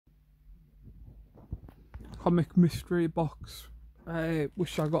comic mystery box,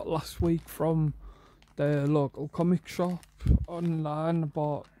 which I got last week from the local comic shop online.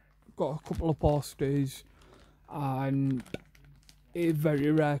 Got a couple of posters and a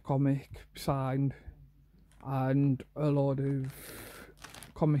very rare comic signed, and a load of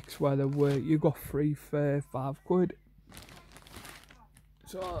comics where you got free for £5.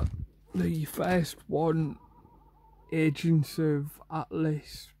 So the first one, Agents of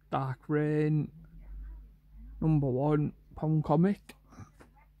Atlas Dark Reign, number £1 comic.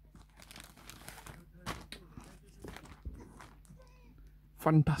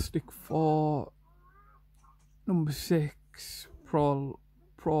 Fantastic Four number 6,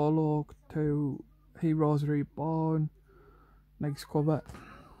 prologue to Heroes Reborn. Nice cover.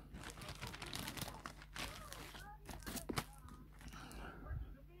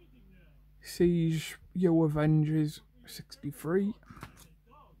 Siege Yo Avengers 63.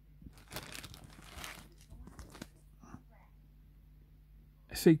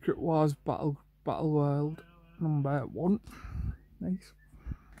 Secret Wars Battle World number 1. Nice.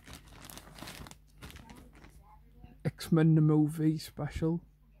 X-Men the movie special.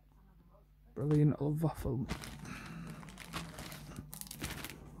 Brilliant, I love that film.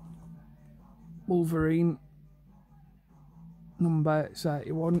 Wolverine number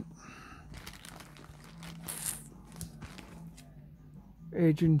 31.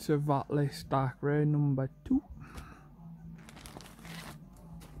 Agents of Atlas Dark Reign number 2.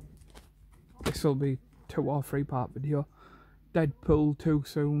 This will be 2 or 3 part video. Deadpool Too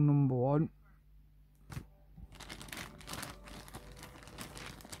Soon number 1.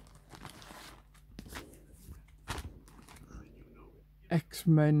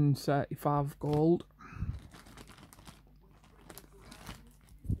 X-Men 35 Gold.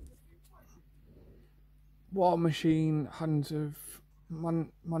 War Machine Hands of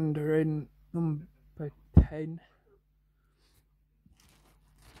Mandarin number 10.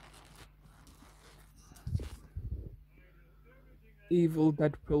 Evil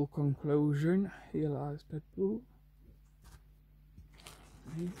Deadpool Conclusion. Here lies Deadpool.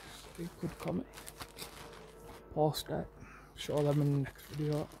 Nice, a good comic. Poster. Show them in the next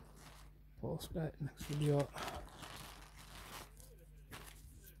video. Poster next video.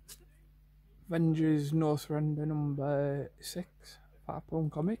 Avengers No Surrender number 6.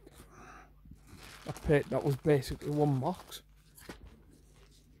 £5 comic. That was basically 1 box.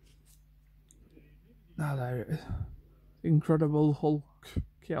 Now there it is. Incredible Hulk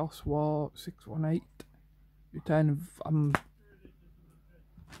Chaos War 618. Return of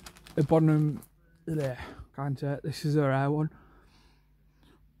the bottom there. Can't say it. This is a rare one.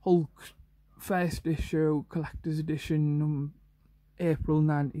 Hulk first issue collector's edition, April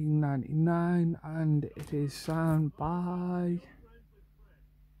 1999, and it is signed by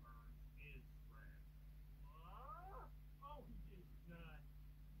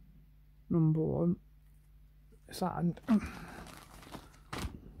number 1. Signed.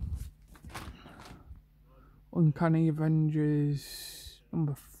 Uncanny Avengers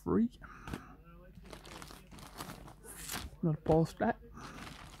number 3. Another poster.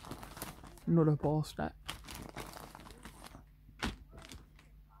 Another poster.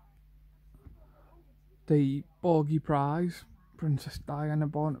 The Bogey Prize, Princess Diana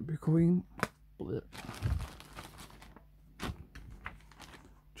Born to be Queen. Blech.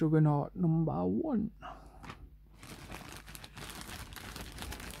 Juggernaut number 1.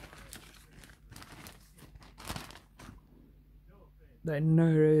 Then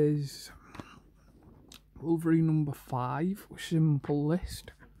there is Wolverine number 5, simple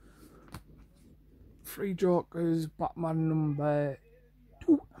list. 3 Jokers, Batman number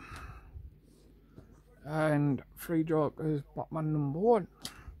 2. And 3 Jokers, Batman number 1.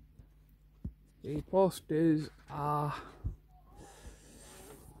 The posters are,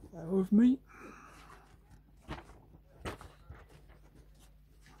 bear with me.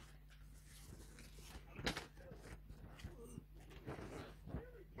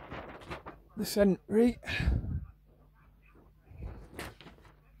 The Sentry.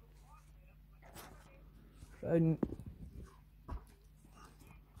 Then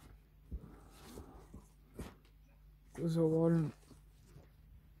there's a one.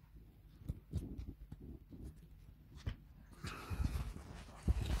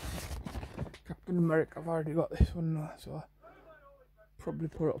 Captain America, I've already got this one now, so I'll probably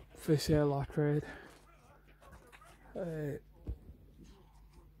put it up for sale or trade.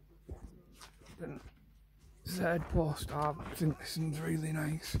 Third poster, I think this one's really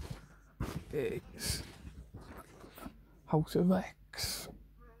nice. It's House of X,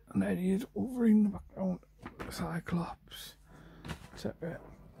 and then he's over in the background, Cyclops, etc.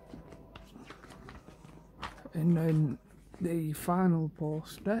 And then the final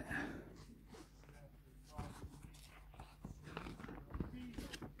poster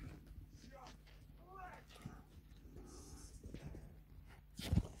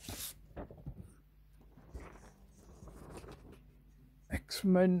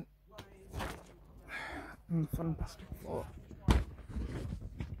X-Men and Fantastic Four.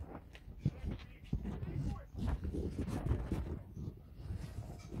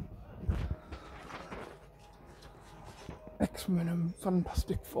 X-Men and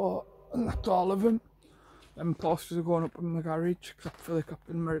Fantastic Four, and that's all of them. Them posters are going up in the garage, except for the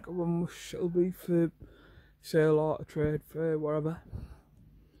Captain America one, which it'll be for sale or to trade for whatever.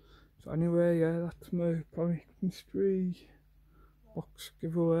 So anyway, yeah, that's my comic mystery box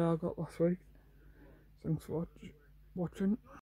giveaway I got last week. Thanks for watching.